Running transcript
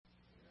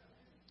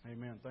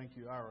Amen. Thank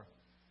you, Ira.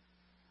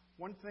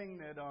 One thing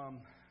that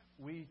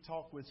we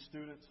talk with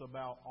students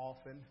about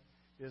often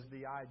is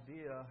the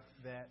idea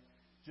that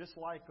just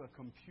like a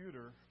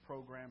computer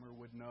programmer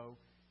would know,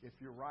 if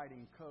you're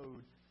writing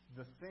code,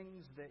 the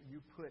things that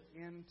you put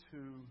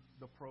into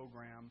the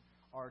program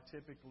are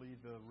typically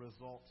the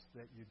results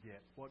that you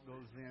get. What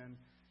goes in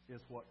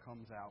is what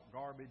comes out.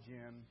 Garbage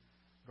in,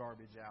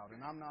 garbage out.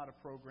 And I'm not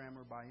a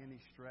programmer by any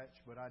stretch,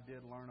 but I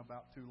did learn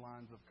about 2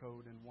 lines of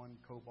code in one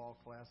COBOL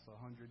class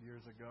 100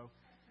 years ago.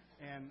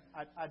 And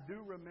I do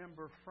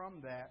remember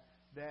from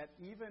that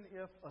even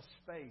if a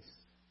space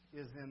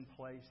is in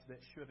place that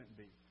shouldn't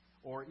be,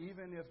 or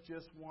even if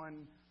just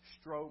one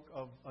stroke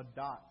of a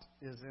dot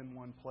is in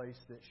one place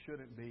that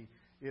shouldn't be,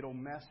 it'll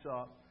mess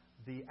up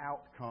the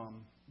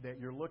outcome that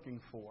you're looking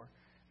for.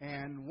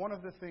 And one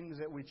of the things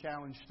that we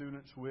challenge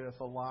students with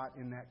a lot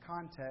in that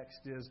context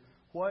is,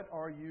 what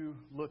are you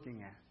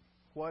looking at?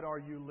 What are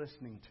you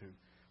listening to?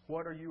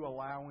 What are you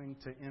allowing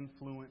to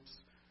influence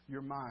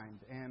your mind?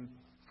 And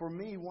for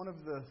me, one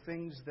of the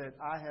things that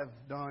I have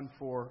done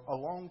for a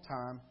long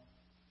time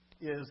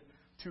is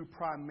to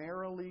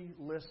primarily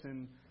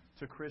listen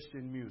to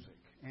Christian music,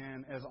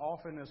 and as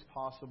often as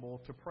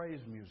possible to praise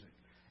music.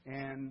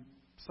 And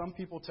some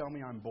people tell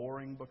me I'm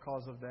boring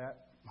because of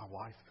that. My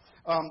wife.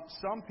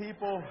 Some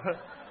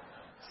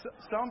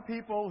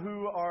people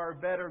who are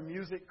better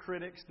music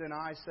critics than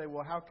I say,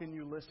 well, how can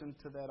you listen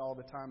to that all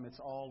the time? It's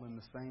all in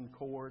the same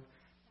chord.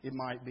 It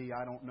might be,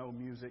 I don't know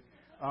music.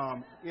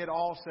 It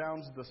all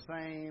sounds the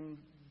same.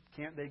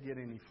 Can't they get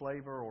any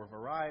flavor or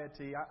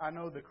variety? I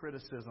know the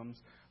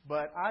criticisms,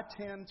 but I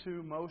tend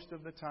to most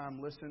of the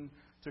time listen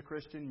to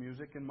Christian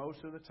music, and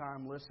most of the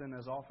time listen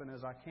as often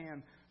as I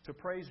can to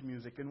praise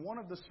music. And one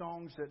of the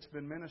songs that's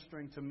been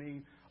ministering to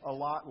me a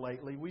lot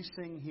lately, we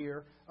sing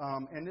here,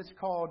 and it's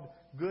called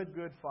Good,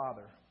 Good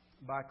Father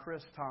by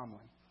Chris Tomlin.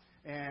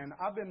 And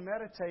I've been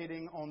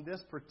meditating on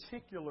this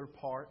particular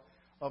part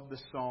of the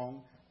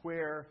song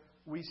where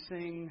we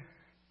sing,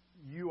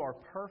 you are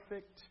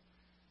perfect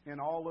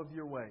in all of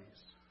your ways.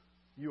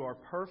 You are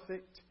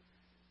perfect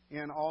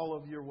in all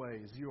of your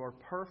ways. You are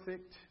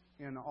perfect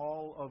in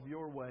all of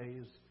your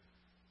ways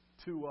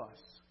to us.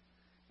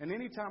 And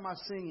anytime I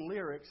sing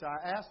lyrics, I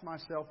ask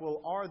myself,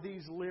 well, are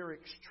these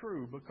lyrics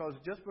true? Because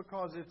just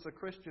because it's a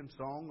Christian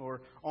song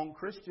or on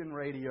Christian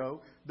radio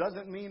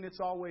doesn't mean it's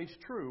always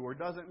true, or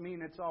doesn't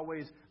mean it's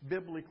always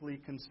biblically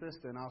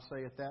consistent. I'll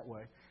say it that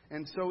way.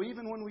 And so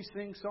even when we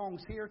sing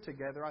songs here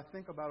together, I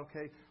think about,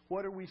 okay,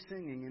 what are we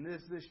singing? And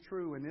is this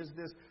true? And is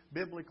this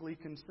biblically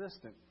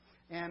consistent?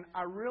 And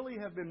I really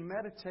have been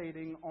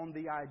meditating on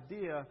the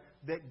idea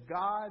that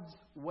God's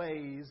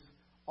ways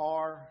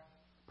are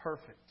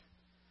perfect.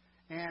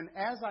 And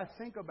as I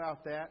think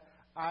about that,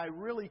 I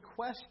really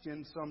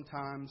question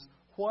sometimes,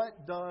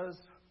 what does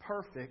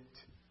perfect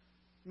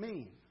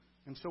mean?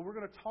 And so we're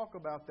going to talk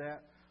about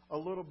that a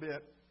little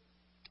bit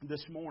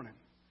this morning.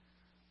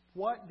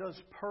 What does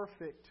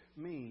perfect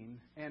mean?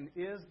 And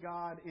is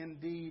God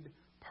indeed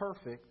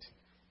perfect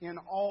in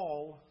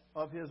all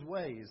of His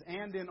ways?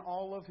 And in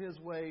all of His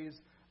ways,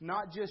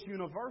 not just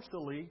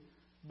universally,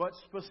 but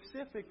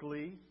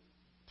specifically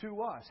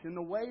to us. In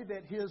the way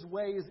that His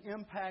ways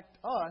impact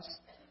us,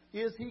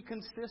 is He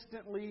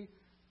consistently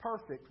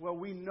perfect? Well,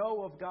 we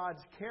know of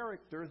God's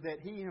character that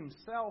He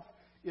Himself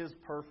is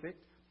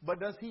perfect,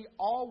 but does He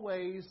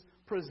always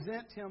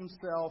present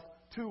Himself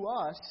to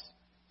us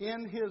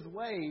in His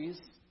ways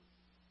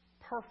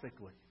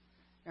perfectly?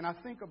 And I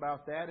think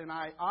about that, and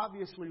I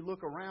obviously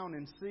look around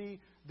and see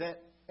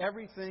that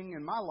everything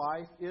in my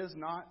life is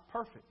not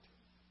perfect.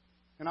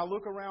 And I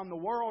look around the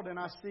world and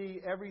I see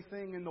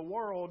everything in the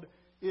world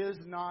is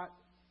not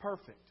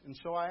perfect. And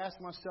so I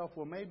ask myself,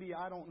 well, maybe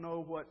I don't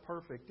know what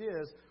perfect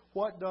is.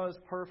 What does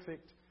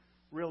perfect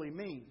really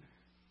mean?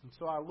 And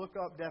so I look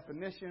up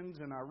definitions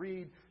and I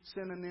read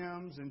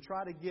synonyms and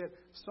try to get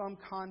some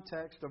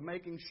context of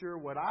making sure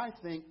what I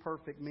think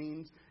perfect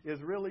means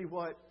is really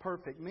what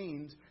perfect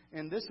means.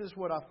 And this is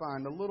what I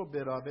find. A little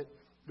bit of it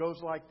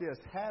goes like this: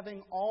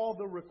 having all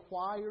the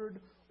required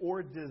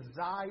or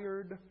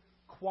desired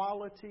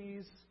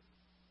qualities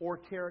or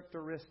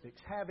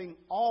characteristics. Having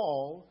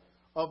all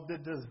of the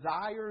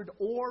desired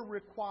or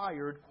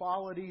required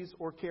qualities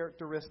or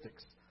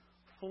characteristics.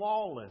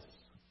 Flawless,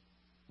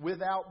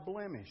 without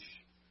blemish,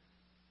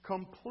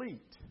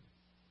 complete,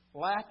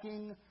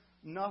 lacking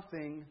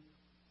nothing,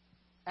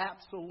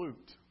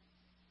 absolute.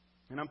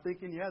 And I'm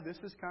thinking, yeah, this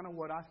is kind of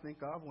what I think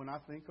of when I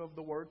think of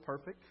the word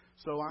perfect.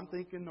 So I'm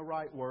thinking the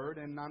right word,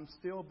 and I'm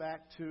still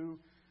back to,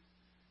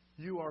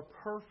 you are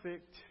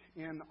perfect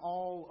in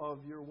all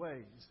of your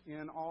ways.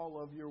 In all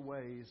of your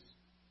ways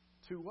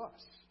to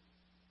us.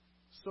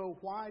 So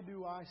why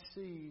do I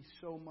see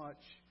so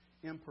much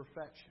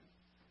imperfection?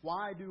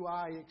 Why do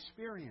I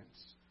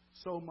experience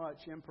so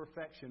much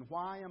imperfection?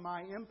 Why am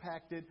I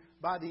impacted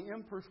by the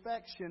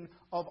imperfection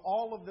of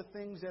all of the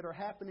things that are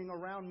happening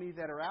around me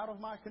that are out of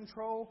my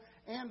control,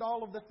 and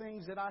all of the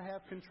things that I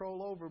have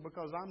control over,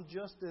 because I'm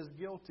just as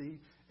guilty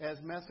as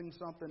messing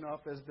something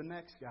up as the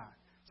next guy?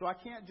 So I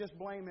can't just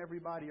blame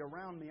everybody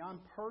around me.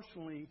 I'm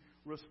personally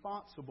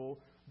responsible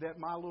that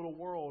my little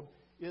world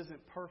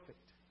isn't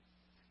perfect.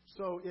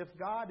 So if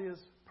God is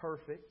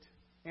perfect,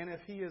 and if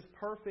He is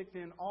perfect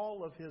in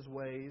all of His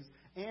ways,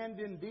 and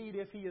indeed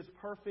if He is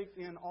perfect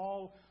in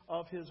all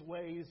of His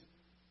ways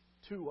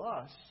to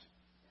us,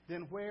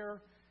 then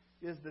where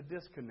is the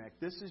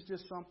disconnect? This is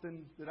just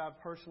something that I've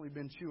personally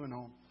been chewing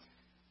on.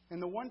 And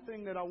the one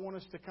thing that I want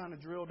us to kind of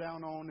drill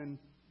down on in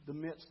the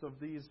midst of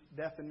these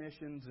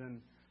definitions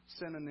and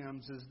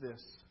synonyms is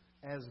this: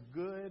 as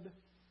good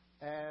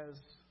as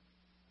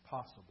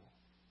possible.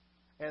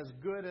 As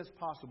good as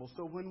possible.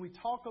 So when we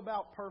talk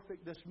about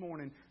perfect this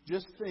morning,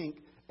 just think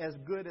as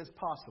good as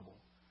possible.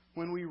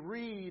 When we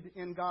read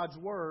in God's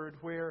Word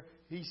where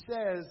He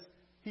says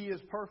He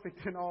is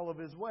perfect in all of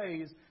His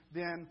ways,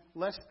 then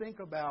let's think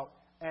about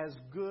as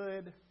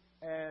good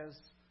as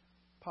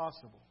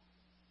possible.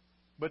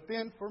 But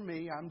then for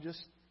me, I'm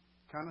just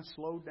kind of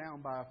slowed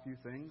down by a few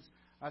things.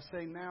 I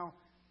say now,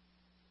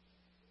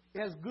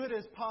 as good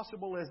as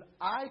possible as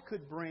I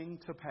could bring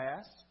to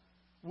pass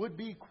would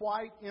be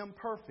quite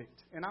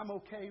imperfect. And I'm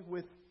okay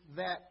with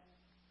that.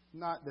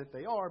 Not that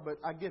they are, but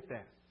I get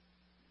that.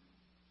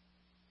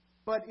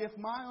 But if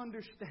my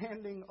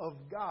understanding of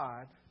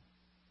God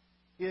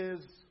is,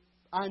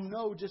 I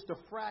know just a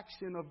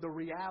fraction of the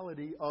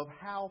reality of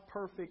how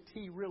perfect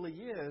He really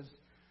is,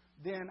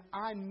 then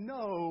I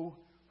know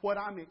what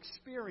I'm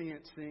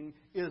experiencing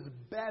is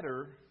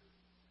better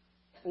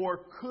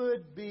or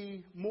could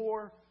be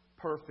more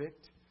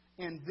perfect.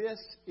 And this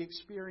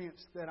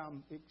experience that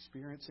I'm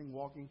experiencing,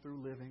 walking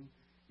through, living,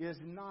 is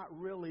not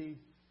really,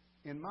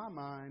 in my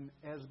mind,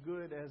 as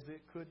good as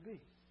it could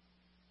be.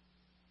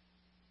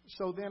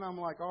 So then I'm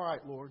like, all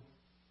right, Lord,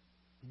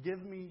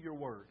 give me your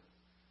word.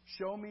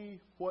 Show me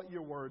what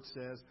your word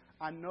says.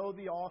 I know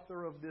the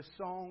author of this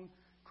song,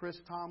 Chris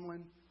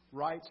Tomlin,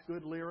 writes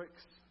good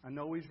lyrics. I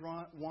know he's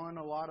won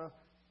a lot of,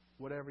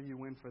 whatever you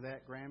win for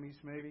that, Grammys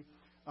maybe.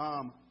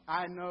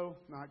 I know,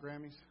 not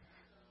Grammys.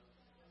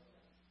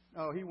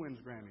 Oh, he wins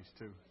Grammys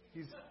too.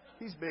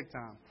 He's big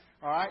time.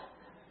 All right,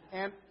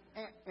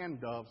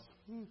 and doves.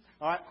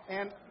 All right,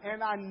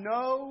 and I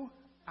know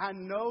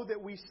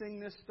that we sing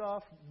this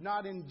stuff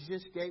not in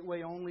just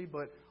Gateway only,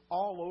 but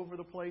all over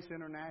the place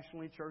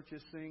internationally.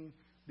 Churches sing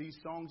these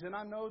songs, and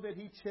I know that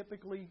he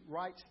typically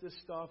writes this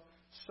stuff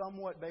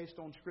somewhat based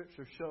on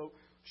Scripture. So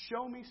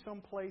show me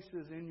some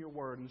places in your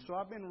Word. And so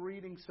I've been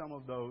reading some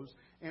of those,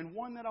 and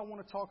one that I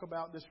want to talk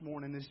about this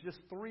morning is just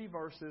 3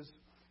 verses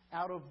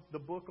out of the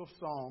book of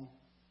Psalm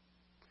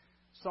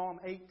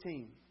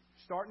 18.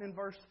 Starting in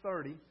verse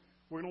 30,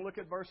 we're going to look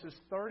at verses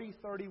 30,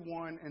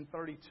 31, and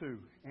 32.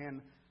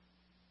 And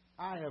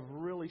I have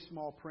really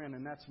small print,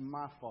 and that's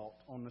my fault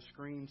on the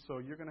screen, so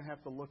you're going to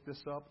have to look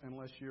this up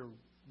unless you're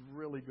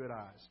really good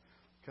eyes.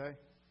 Okay?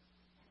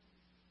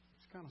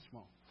 It's kind of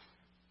small.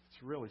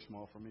 It's really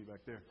small for me back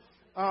there.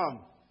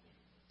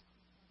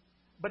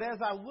 But as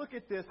I look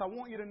at this, I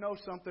want you to know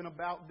something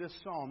about this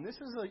psalm. This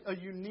is a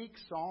unique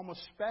psalm, a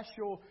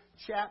special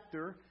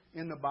chapter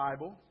in the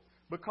Bible,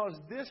 because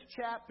this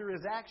chapter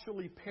is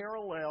actually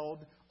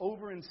paralleled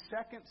over in 2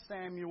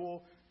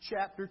 Samuel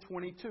chapter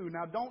 22.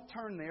 Now, don't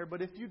turn there,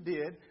 but if you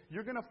did,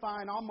 you're going to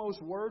find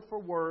almost word for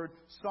word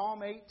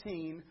Psalm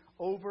 18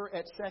 over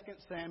at 2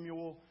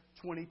 Samuel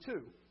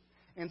 22.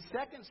 And 2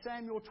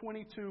 Samuel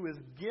 22 is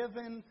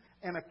given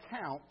an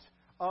account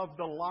of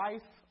the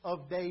life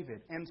of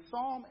David. And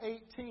Psalm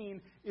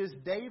 18 is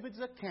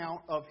David's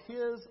account of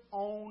his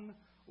own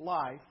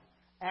life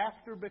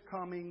after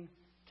becoming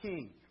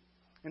king.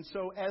 And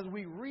so as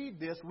we read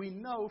this, we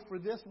know for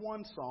this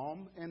one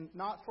psalm, and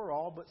not for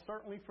all, but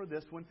certainly for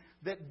this one,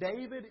 that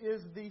David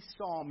is the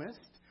psalmist.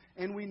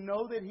 And we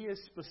know that he is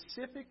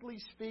specifically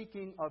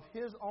speaking of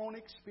his own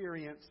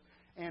experience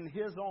and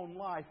his own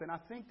life. And I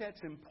think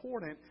that's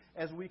important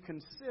as we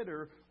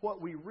consider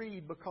what we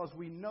read, because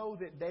we know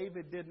that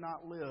David did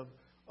not live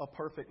a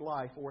perfect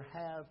life or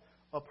have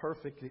a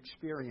perfect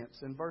experience.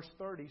 And verse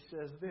 30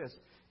 says this: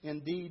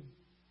 indeed,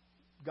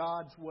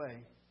 God's way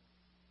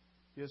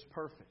is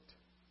perfect,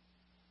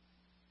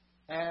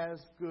 as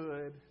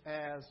good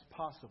as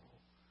possible,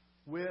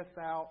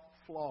 without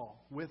flaw,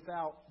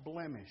 without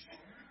blemish,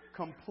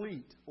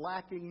 complete,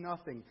 lacking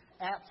nothing,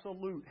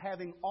 absolute,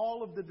 having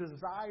all of the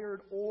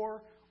desired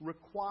or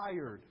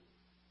required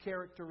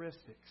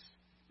characteristics.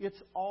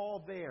 It's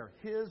all there.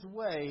 His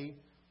way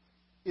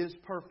is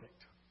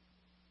perfect.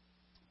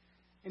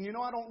 And you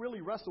know, I don't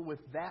really wrestle with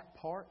that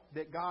part,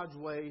 that God's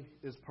way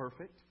is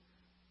perfect.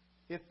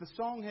 If the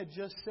song had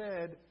just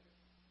said,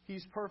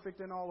 He's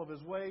perfect in all of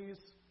His ways,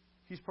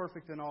 He's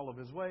perfect in all of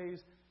His ways,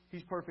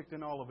 He's perfect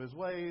in all of His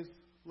ways,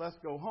 let's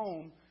go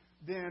home,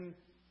 then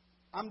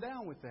I'm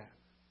down with that.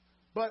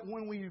 But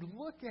when we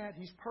look at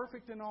He's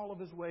perfect in all of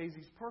His ways,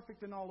 He's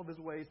perfect in all of His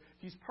ways,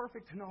 He's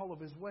perfect in all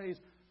of His ways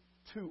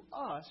to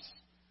us,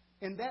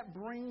 and that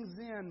brings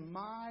in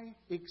my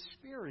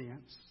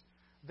experience,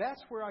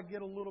 that's where I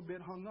get a little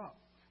bit hung up.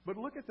 But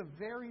look at the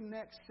very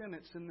next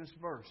sentence in this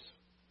verse.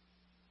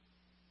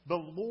 The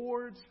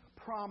Lord's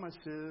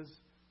promises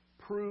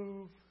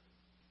prove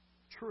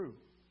true.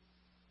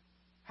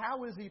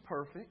 How is He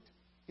perfect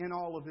in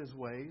all of His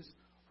ways?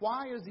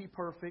 Why is He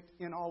perfect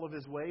in all of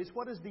His ways?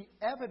 What is the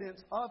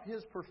evidence of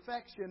His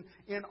perfection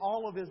in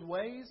all of His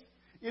ways?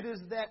 It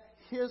is that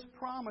His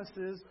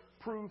promises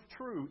prove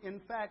true. In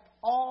fact,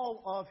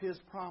 all of His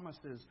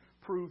promises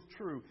prove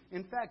true.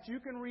 In fact, you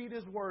can read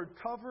His Word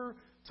cover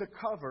to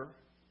cover,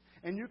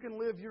 and you can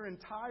live your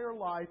entire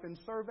life and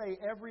survey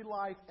every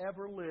life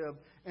ever lived,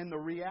 and the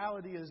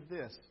reality is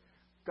this: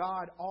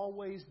 God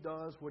always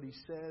does what He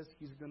says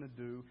He's going to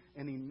do,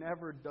 and He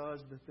never does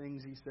the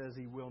things He says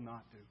He will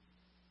not do.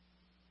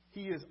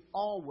 He is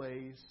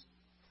always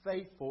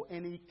faithful,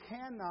 and He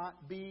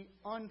cannot be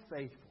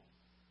unfaithful.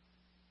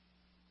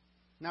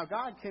 Now,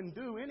 God can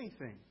do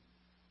anything,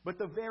 but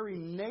the very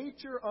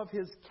nature of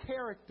His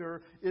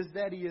character is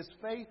that He is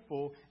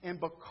faithful, and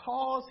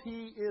because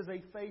He is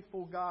a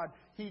faithful God,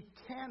 He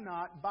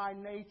cannot by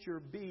nature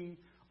be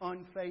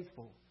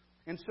unfaithful.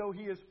 And so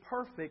He is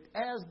perfect,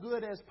 as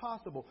good as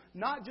possible.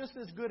 Not just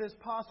as good as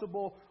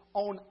possible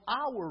on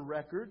our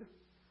record,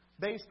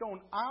 based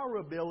on our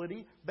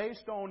ability,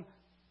 based on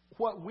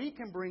what we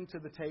can bring to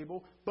the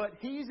table, but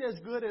He's as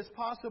good as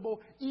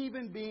possible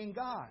even being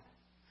God.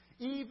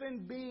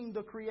 Even being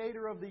the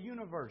creator of the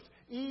universe.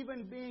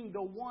 Even being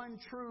the one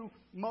true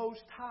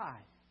Most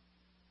High.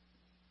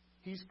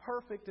 He's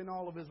perfect in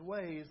all of His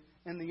ways,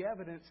 and the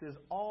evidence is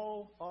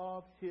all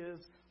of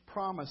His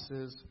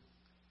promises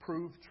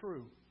prove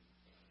true.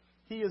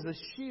 He is a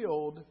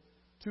shield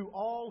to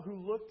all who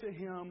look to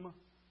Him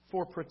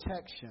for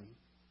protection.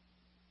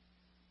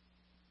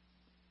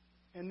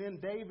 And then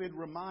David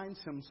reminds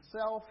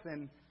himself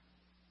and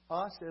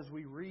us as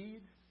we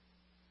read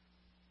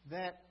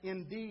that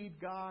indeed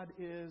God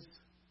is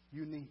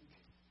unique.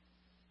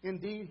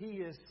 Indeed,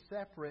 He is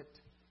separate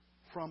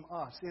from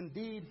us.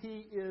 Indeed,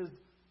 He is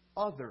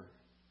other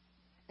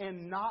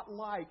and not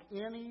like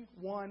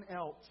anyone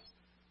else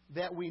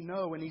that we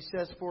know. And he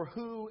says, for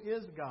who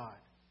is God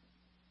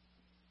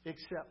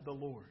except the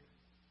Lord?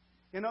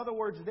 In other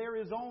words, there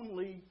is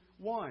only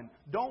one.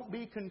 Don't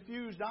be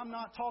confused. I'm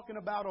not talking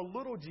about a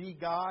little g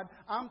God.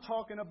 I'm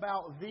talking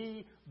about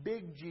the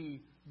big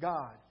G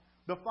God.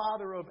 The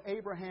Father of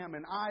Abraham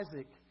and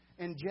Isaac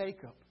and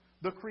Jacob.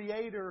 The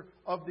Creator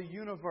of the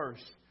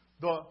universe.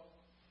 The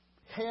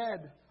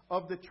Head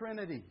of the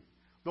Trinity.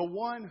 The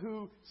One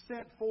who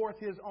sent forth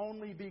His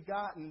only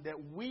begotten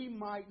that we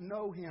might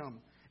know Him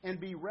and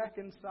be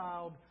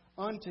reconciled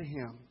unto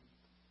Him.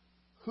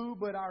 Who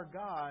but our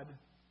God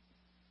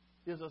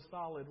is a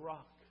solid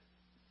rock?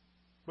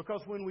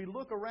 Because when we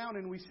look around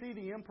and we see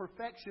the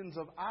imperfections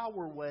of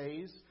our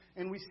ways,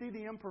 and we see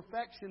the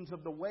imperfections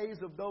of the ways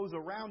of those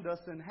around us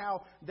and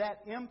how that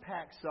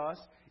impacts us,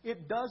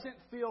 it doesn't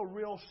feel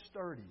real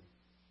sturdy.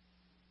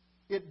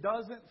 It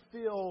doesn't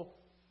feel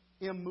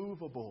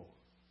immovable.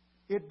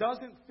 It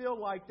doesn't feel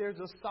like there's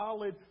a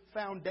solid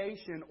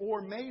foundation.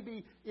 Or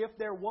maybe if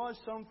there was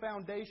some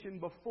foundation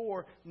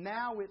before,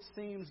 now it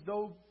seems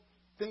though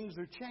things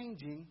are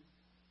changing,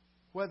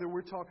 whether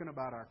we're talking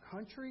about our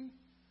country,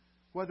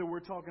 whether we're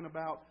talking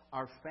about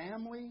our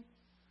family,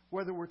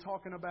 whether we're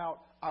talking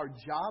about our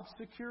job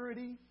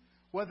security,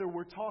 whether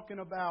we're talking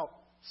about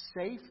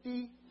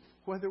safety,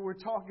 whether we're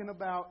talking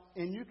about,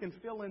 and you can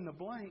fill in the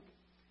blank,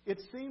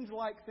 it seems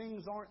like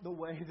things aren't the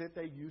way that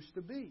they used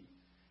to be.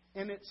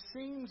 And it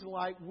seems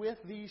like with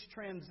these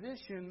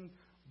transitions,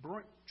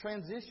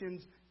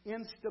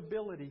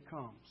 instability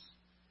comes.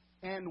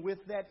 And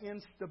with that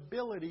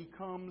instability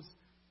comes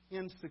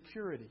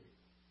insecurity.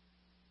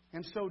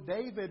 And so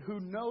David,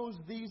 who knows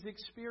these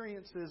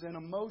experiences and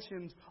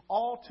emotions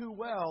all too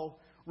well,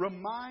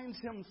 reminds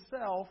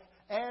himself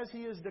as he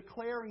is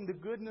declaring the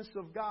goodness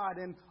of God.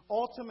 And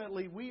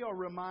ultimately we are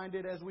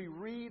reminded as we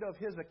read of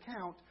his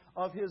account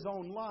of his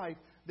own life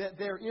that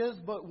there is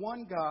but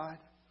one God,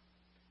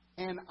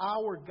 and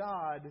our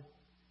God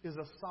is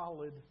a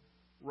solid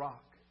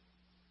rock.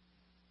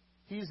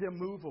 He's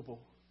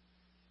immovable.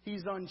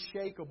 He's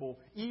unshakable.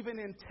 Even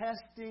in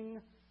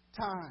testing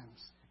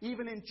times,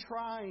 even in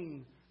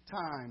trying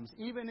times,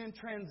 even in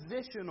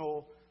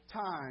transitional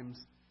times,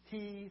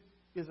 He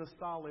is a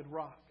solid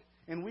rock.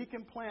 And we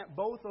can plant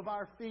both of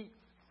our feet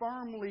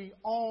firmly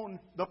on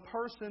the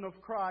person of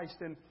Christ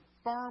and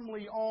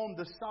firmly on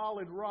the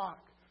solid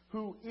rock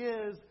who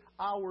is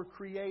our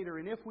Creator.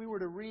 And if we were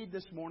to read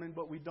this morning,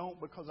 but we don't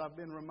because I've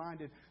been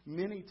reminded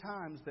many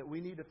times that we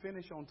need to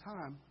finish on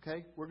time,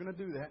 okay, we're going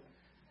to do that.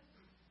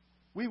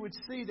 We would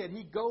see that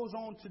he goes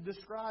on to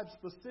describe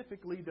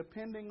specifically,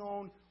 depending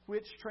on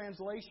which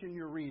translation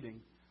you're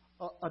reading,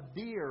 a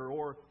deer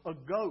or a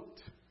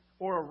goat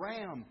or a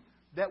ram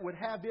that would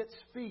have its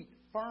feet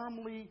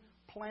firmly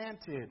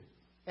planted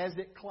as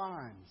it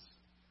climbs.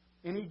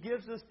 And he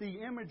gives us the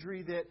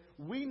imagery that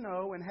we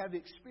know and have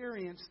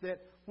experienced that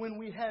when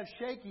we have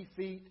shaky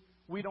feet,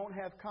 we don't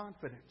have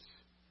confidence.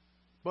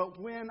 But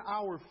when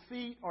our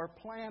feet are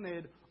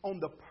planted on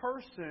the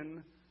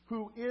person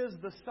who is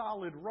the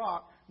solid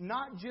rock,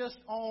 not just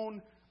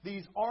on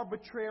these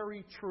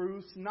arbitrary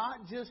truths,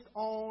 not just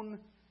on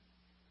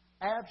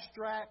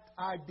abstract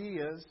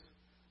ideas,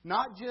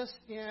 not just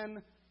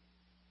in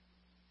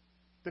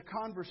the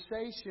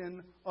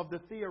conversation of the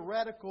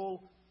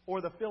theoretical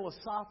or the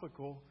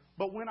philosophical,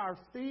 but when our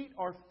feet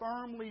are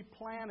firmly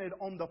planted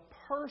on the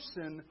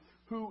person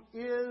who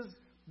is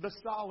the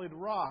solid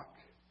rock,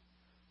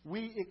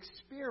 we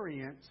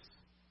experience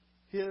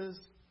His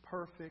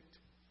perfect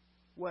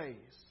ways.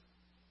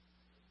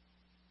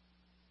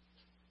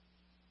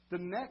 The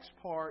next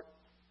part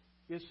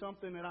is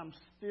something that I'm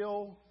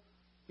still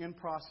in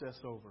process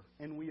over,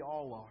 and we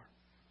all are.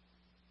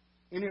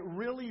 And it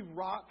really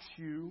rocks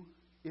you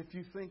if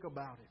you think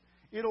about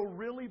it. It'll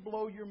really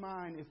blow your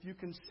mind if you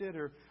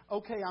consider,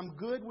 okay, I'm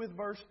good with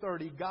verse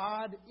 30.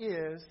 God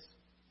is,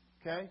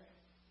 okay,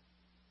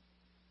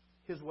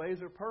 His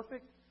ways are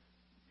perfect.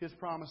 His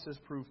promises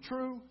prove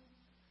true.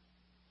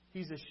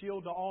 He's a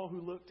shield to all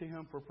who look to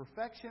Him for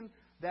perfection.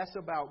 That's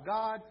about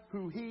God,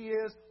 who He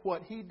is,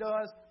 what He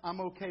does. I'm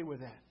okay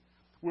with that.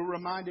 We're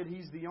reminded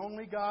He's the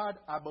only God.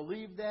 I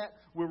believe that.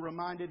 We're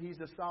reminded He's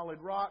a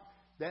solid rock.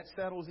 That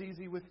settles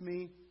easy with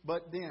me.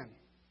 But then,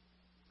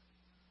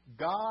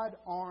 God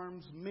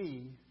arms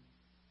me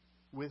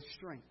with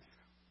strength.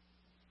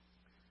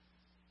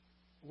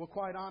 Well,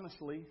 quite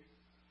honestly,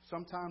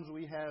 sometimes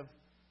we have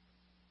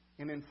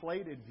an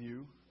inflated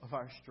view of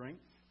our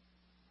strength.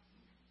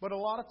 But a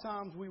lot of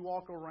times we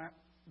walk around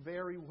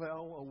very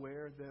well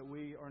aware that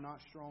we are not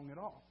strong at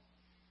all.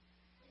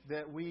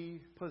 That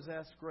we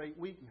possess great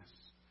weakness.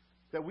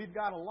 That we've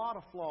got a lot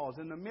of flaws.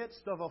 In the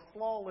midst of a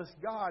flawless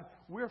God,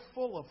 we're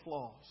full of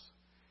flaws.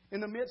 In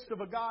the midst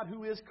of a God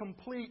who is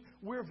complete,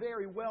 we're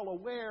very well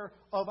aware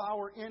of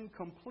our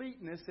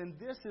incompleteness. And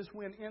this is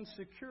when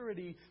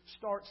insecurity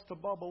starts to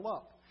bubble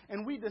up.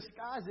 And we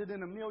disguise it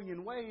in a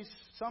million ways.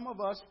 Some of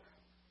us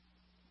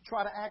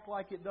try to act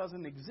like it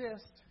doesn't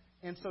exist.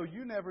 And so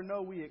you never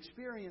know we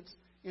experience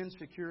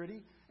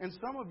insecurity. And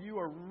some of you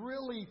are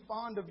really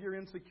fond of your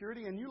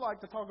insecurity and you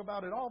like to talk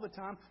about it all the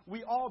time.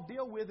 We all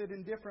deal with it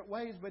in different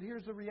ways, but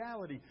here's the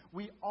reality.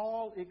 We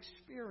all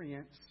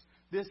experience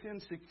this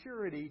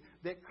insecurity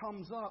that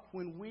comes up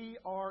when we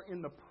are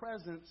in the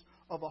presence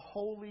of a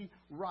holy,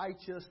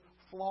 righteous,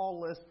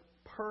 flawless,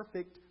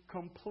 perfect,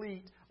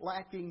 complete,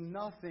 lacking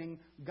nothing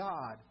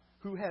God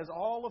who has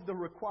all of the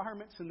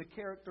requirements and the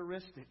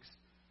characteristics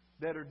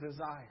that are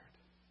desired.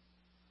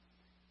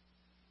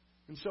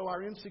 And so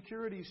our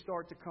insecurities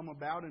start to come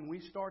about and we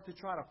start to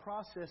try to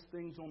process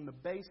things on the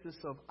basis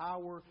of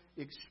our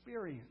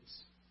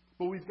experience.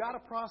 But we've got to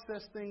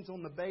process things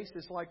on the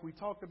basis, like we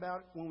talked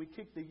about when we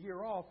kicked the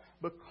year off,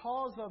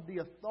 because of the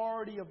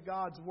authority of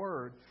God's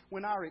Word.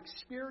 When our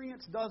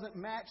experience doesn't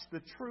match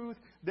the truth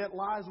that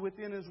lies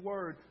within His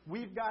Word,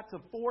 we've got to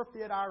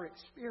forfeit our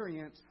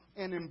experience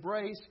and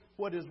embrace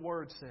what His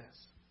Word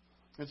says.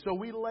 And so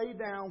we lay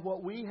down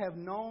what we have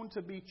known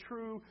to be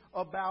true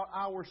about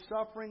our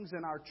sufferings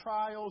and our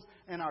trials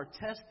and our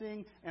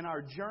testing and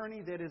our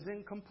journey that is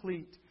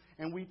incomplete.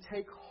 And we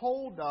take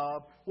hold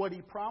of what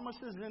He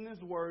promises in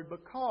His Word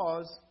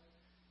because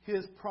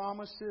His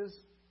promises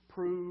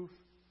prove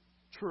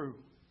true.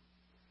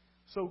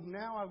 So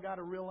now I've got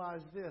to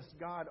realize this.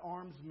 God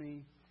arms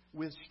me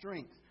with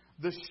strength.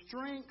 The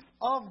strength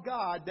of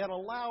God that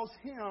allows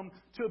Him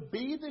to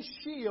be the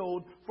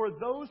shield for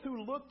those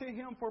who look to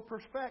Him for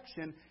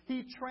perfection,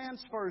 He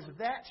transfers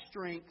that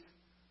strength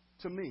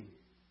to me.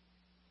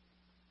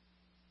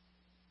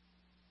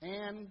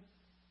 And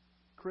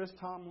Chris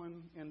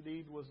Tomlin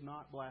indeed was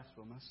not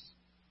blasphemous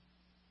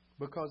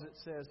because it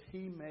says,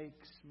 He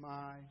makes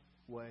my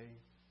way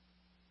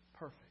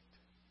perfect.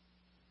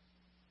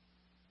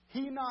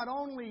 He not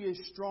only is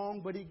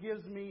strong, but He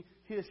gives me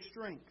His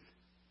strength.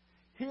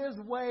 His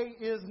way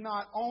is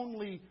not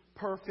only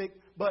perfect,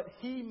 but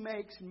He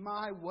makes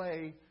my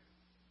way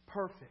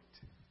perfect.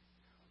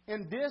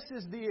 And this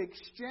is the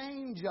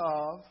exchange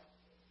of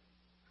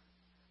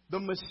the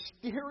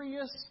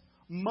mysterious,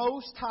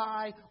 most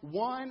high,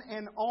 one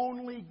and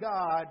only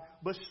God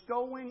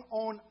bestowing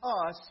on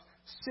us,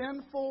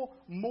 sinful,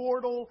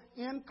 mortal,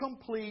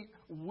 incomplete,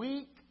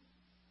 weak,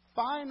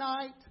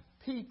 finite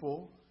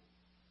people,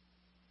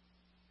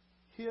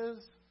 His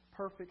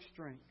perfect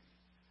strength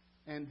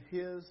and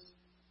His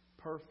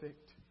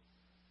perfect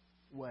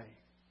way.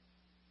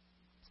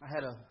 I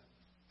had a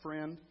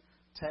friend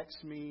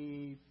text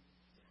me,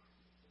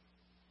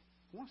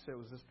 I want to say it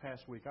was this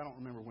past week, I don't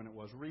remember when it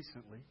was,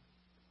 recently.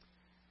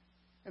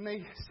 And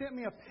they sent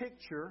me a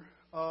picture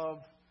of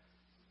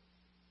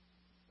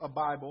a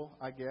Bible,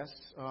 I guess,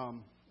 a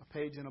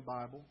page in a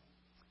Bible,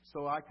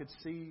 so I could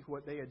see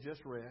what they had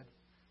just read.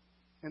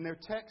 And their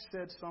text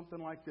said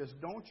something like this: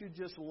 don't you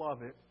just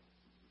love it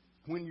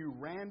when you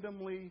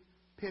randomly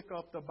pick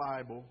up the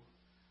Bible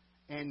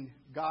and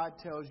God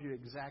tells you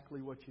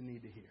exactly what you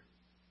need to hear?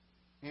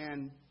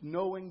 And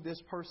knowing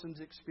this person's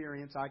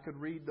experience, I could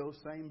read those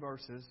same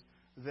verses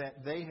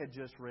that they had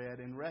just read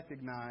and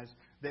recognize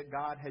that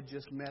God had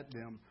just met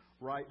them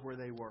right where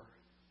they were.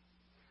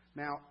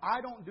 Now, I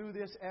don't do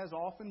this as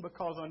often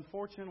because,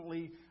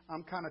 unfortunately,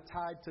 I'm kind of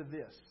tied to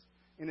this.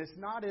 And it's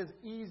not as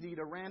easy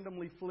to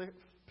randomly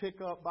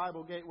pick up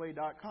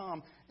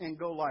BibleGateway.com and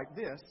go like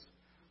this.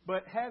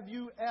 But have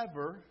you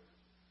ever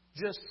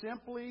just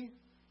simply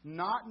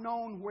not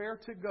known where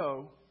to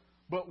go,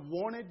 but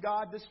wanted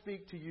God to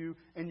speak to you,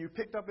 and you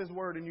picked up His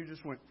Word and you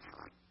just went,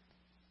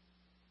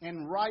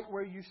 and right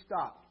where you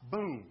stopped,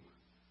 boom,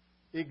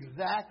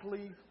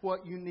 exactly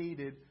what you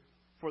needed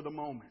for the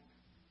moment.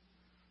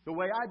 The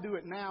way I do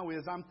it now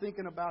is I'm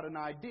thinking about an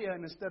idea,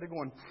 and instead of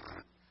going,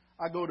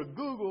 I go to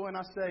Google and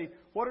I say,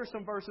 what are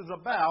some verses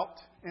about?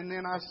 And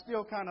then I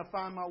still kind of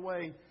find my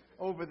way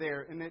over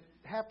there, and it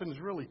happens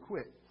really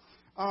quick.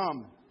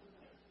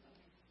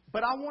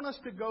 But I want us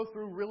to go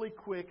through really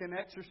quick an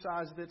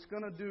exercise that's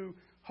going to do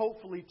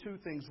hopefully two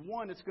things.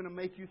 One, it's going to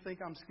make you think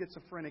I'm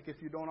schizophrenic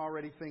if you don't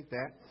already think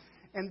that.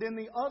 And then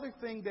the other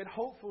thing that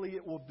hopefully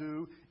it will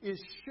do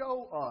is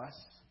show us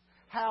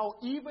how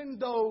even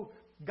though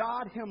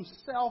God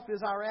Himself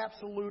is our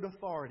absolute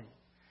authority,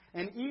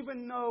 and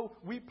even though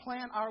we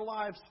plant our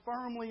lives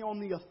firmly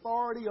on the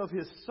authority of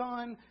His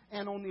Son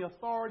and on the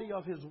authority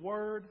of His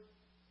Word,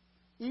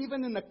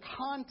 even in the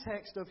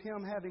context of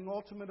Him having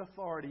ultimate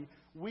authority,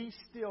 we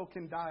still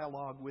can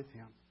dialogue with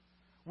Him.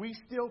 We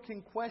still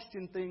can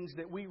question things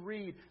that we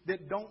read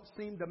that don't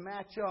seem to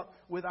match up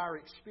with our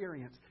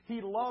experience.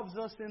 He loves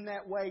us in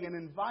that way and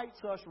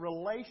invites us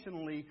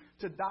relationally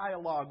to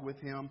dialogue with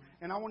Him.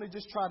 And I want to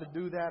just try to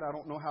do that. I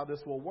don't know how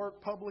this will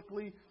work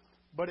publicly,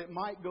 but it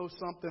might go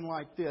something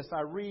like this.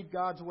 I read,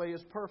 God's way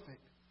is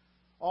perfect.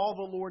 All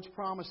the Lord's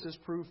promises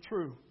prove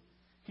true.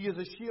 He is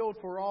a shield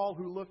for all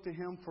who look to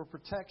Him for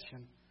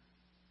protection.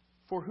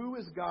 For who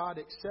is God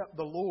except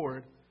the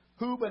Lord?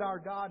 Who but our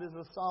God is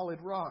a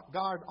solid rock?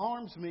 God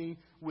arms me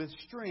with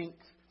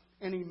strength,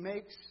 and He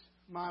makes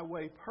my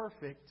way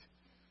perfect.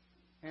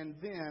 And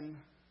then,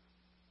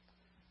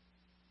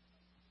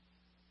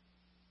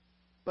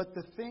 but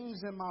the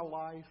things in my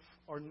life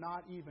are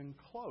not even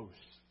close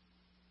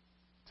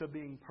to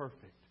being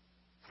perfect.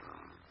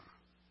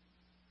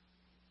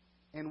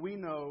 And we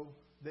know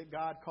that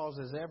God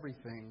causes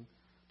everything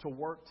to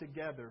work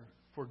together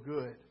for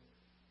good,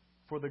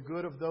 for the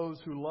good of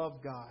those who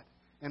love God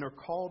and are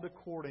called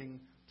according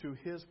to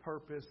His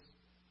purpose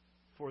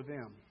for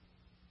them.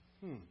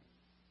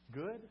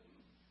 Good?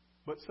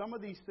 But some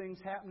of these things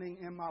happening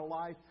in my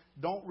life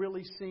don't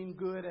really seem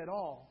good at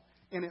all.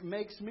 And it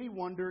makes me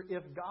wonder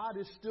if God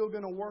is still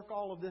going to work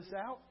all of this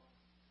out,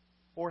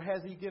 or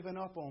has He given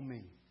up on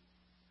me?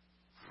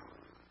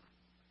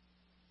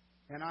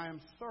 And I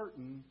am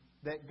certain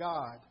that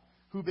God,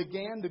 who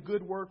began the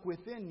good work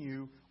within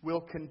you, will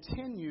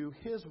continue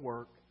His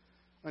work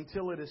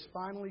until it is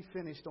finally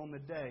finished on the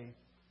day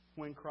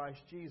when Christ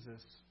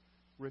Jesus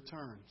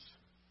returns.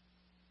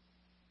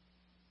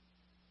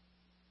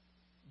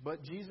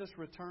 But Jesus'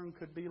 return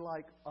could be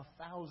like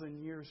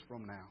 1,000 years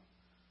from now.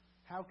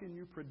 How can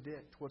you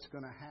predict what's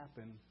going to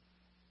happen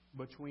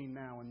between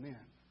now and then?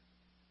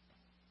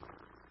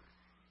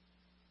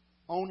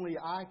 Only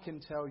I can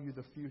tell you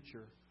the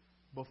future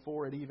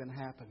before it even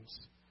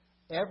happens.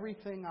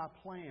 Everything I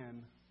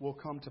plan will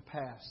come to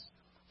pass.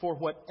 For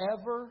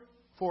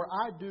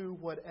I do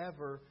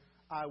whatever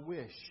I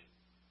wish.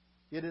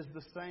 It is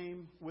the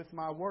same with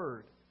my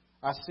word.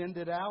 I send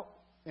it out,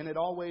 and it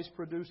always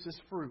produces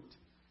fruit.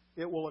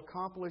 It will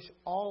accomplish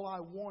all I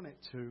want it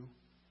to,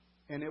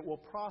 and it will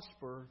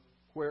prosper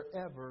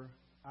wherever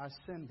I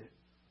send it.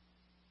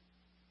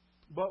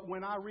 But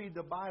when I read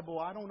the Bible,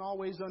 I don't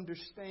always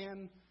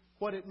understand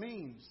what it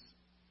means.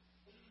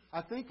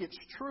 I think it's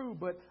true,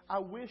 but I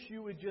wish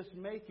you would just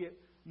make it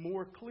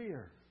more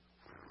clear.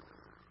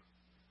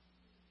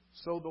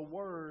 So the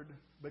Word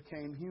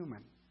became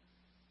human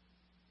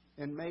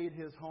and made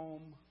His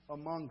home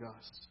among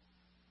us.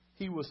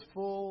 He was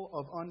full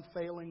of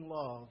unfailing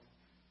love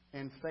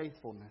and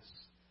faithfulness.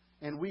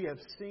 And we have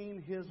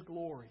seen His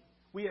glory.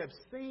 We have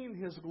seen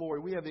His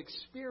glory. We have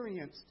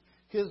experienced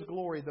His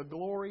glory, the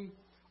glory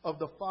of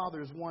the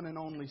Father's one and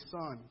only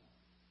Son.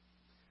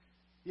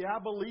 Yeah, I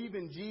believe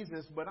in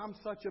Jesus, but I'm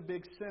such a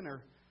big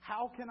sinner.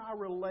 How can I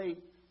relate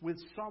with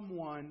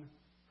someone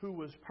who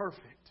was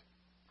perfect?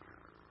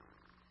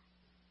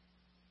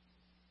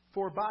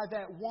 For by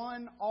that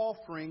one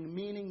offering,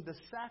 meaning the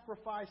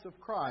sacrifice of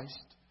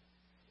Christ,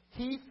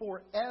 He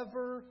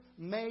forever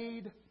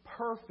made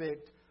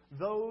perfect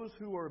those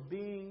who are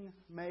being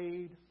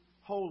made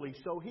holy.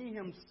 So He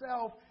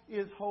Himself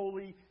is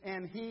holy,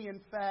 and He, in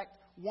fact,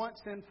 once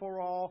and for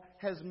all,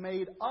 has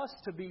made us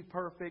to be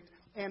perfect.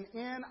 And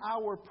in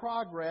our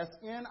progress,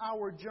 in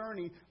our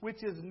journey,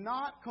 which is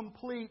not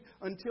complete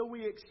until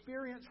we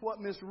experience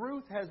what Miss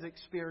Ruth has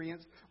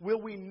experienced,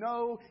 will we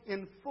know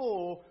in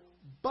full,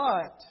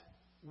 but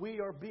we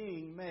are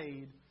being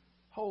made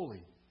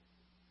holy.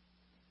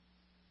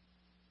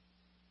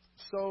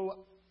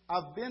 So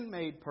I've been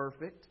made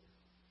perfect,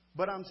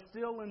 but I'm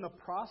still in the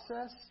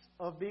process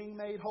of being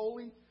made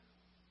holy.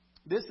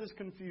 This is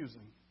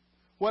confusing.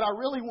 What I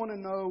really want to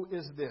know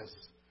is this.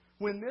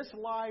 When this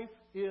life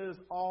is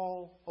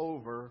all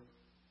over,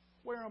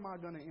 where am I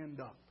going to end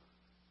up?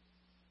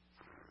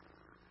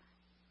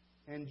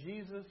 And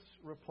Jesus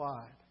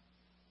replied,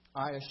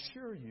 I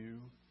assure you,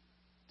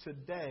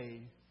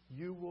 today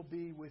you will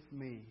be with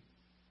me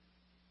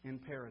in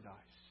paradise.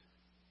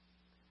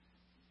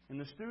 And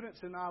the students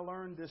and I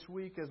learned this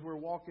week as we're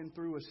walking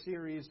through a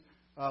series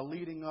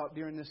leading up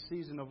during this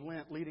season of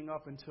Lent, leading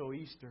up until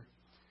Easter,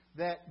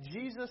 that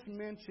Jesus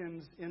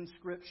mentions in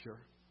Scripture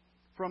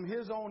from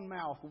His own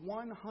mouth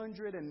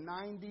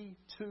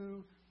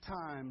 192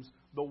 times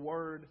the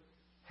word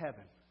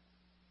heaven.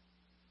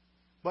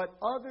 But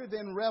other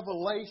than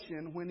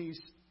Revelation, when He's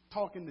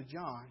talking to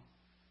John,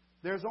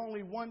 there's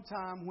only one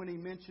time when He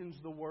mentions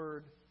the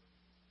word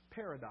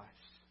paradise.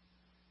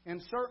 And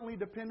certainly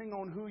depending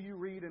on who you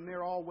read, and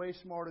they're all way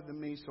smarter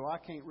than me, so I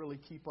can't really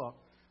keep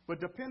up. But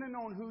depending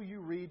on who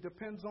you read,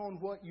 depends on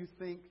what you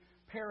think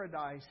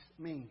paradise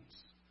means.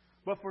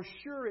 But for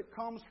sure it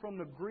comes from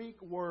the Greek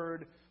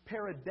word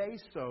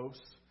paradisos,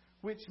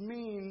 which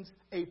means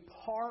a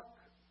park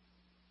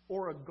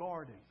or a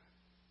garden.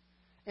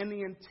 And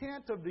the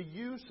intent of the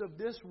use of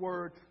this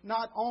word,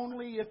 not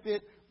only if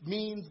it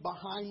means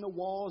behind the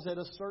walls at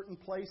a certain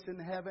place in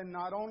heaven,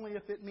 not only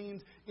if it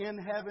means in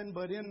heaven,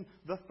 but in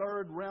the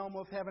third realm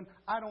of heaven.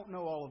 I don't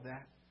know all of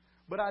that.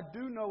 But I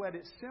do know at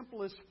its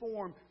simplest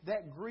form,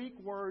 that Greek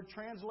word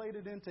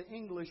translated into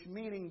English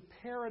meaning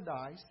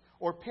paradise,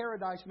 or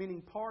paradise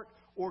meaning park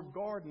or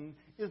garden,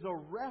 is a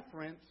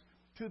reference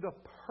to the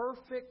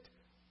perfect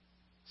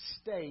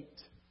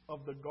state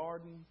of the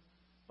Garden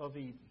of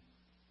Eden.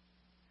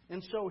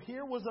 And so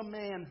here was a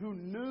man who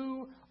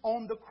knew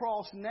on the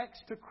cross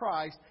next to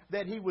Christ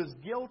that he was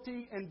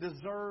guilty and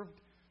deserved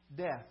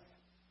death.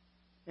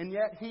 And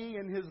yet he,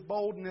 in his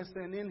boldness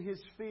and in his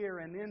fear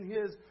and in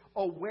his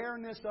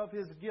awareness of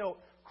his guilt,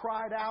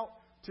 cried out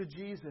to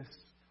Jesus,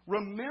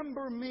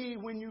 "Remember me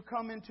when you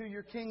come into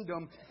your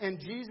kingdom." And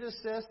Jesus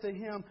says to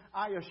him,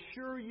 "I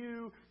assure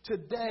you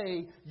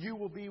today you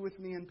will be with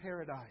me in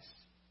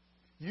paradise.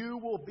 You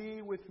will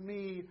be with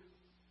me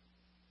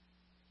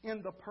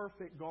in the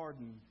perfect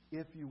garden,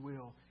 if you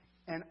will.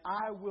 And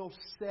I will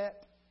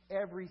set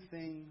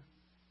everything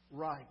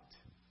right,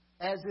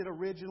 as it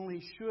originally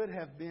should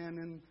have been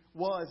and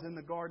was in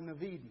the Garden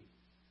of Eden.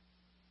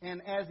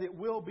 And as it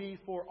will be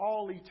for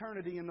all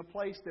eternity in the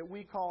place that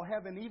we call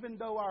heaven, even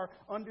though our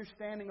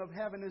understanding of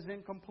heaven is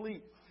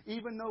incomplete,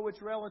 even though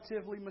it's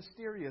relatively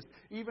mysterious,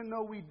 even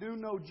though we do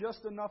know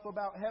just enough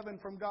about heaven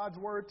from God's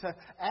Word to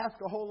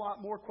ask a whole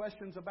lot more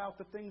questions about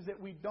the things that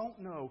we don't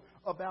know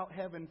about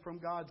heaven from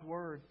God's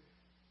Word.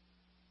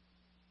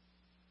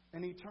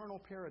 An eternal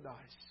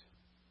paradise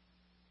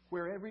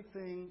where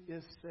everything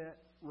is set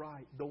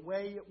right, the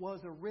way it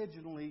was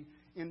originally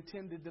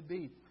intended to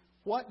be.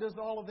 What does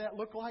all of that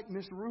look like?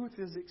 Miss Ruth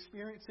is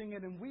experiencing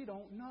it, and we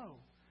don't know.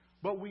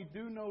 But we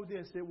do know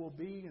this: it will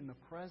be in the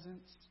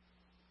presence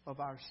of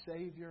our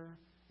Savior,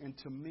 and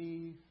to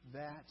me,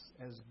 that's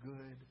as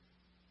good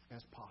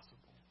as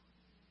possible.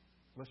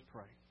 Let's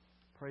pray.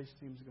 Praise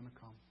team's going to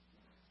come.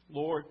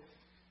 Lord,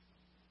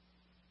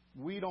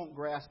 we don't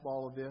grasp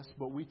all of this,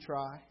 but we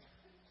try.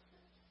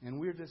 And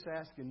we're just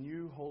asking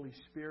you, Holy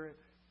Spirit,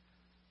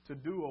 to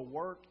do a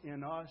work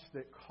in us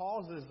that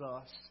causes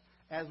us,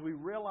 as we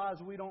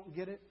realize we don't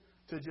get it,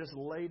 to just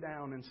lay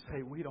down and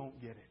say, we don't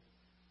get it.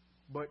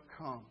 But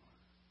come.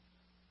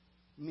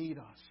 Meet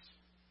us.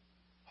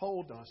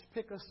 Hold us.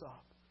 Pick us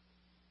up.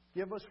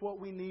 Give us what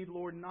we need,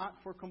 Lord, not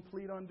for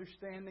complete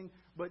understanding,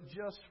 but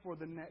just for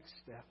the next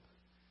step.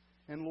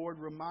 And Lord,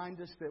 remind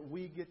us that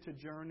we get to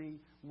journey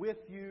with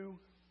you,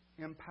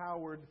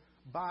 empowered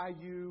by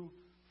you,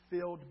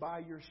 filled by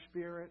your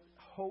Spirit,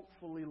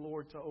 hopefully,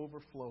 Lord, to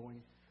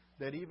overflowing.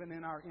 That even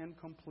in our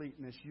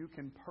incompleteness, you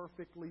can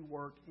perfectly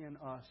work in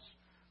us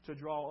to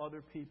draw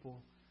other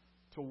people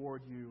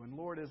toward you. And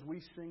Lord, as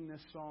we sing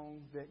this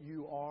song, that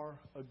you are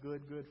a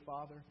good, good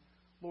Father,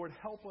 Lord,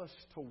 help us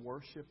to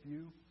worship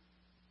you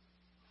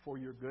for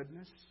your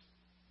goodness.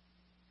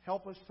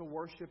 Help us to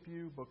worship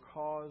you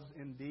because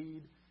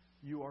indeed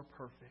you are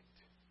perfect.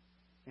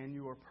 And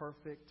you are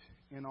perfect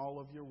in all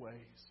of your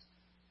ways.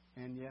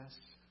 And yes,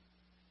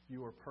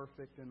 you are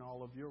perfect in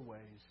all of your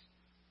ways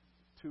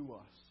to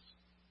us.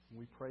 And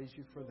we praise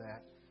you for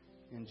that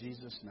in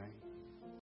Jesus' name.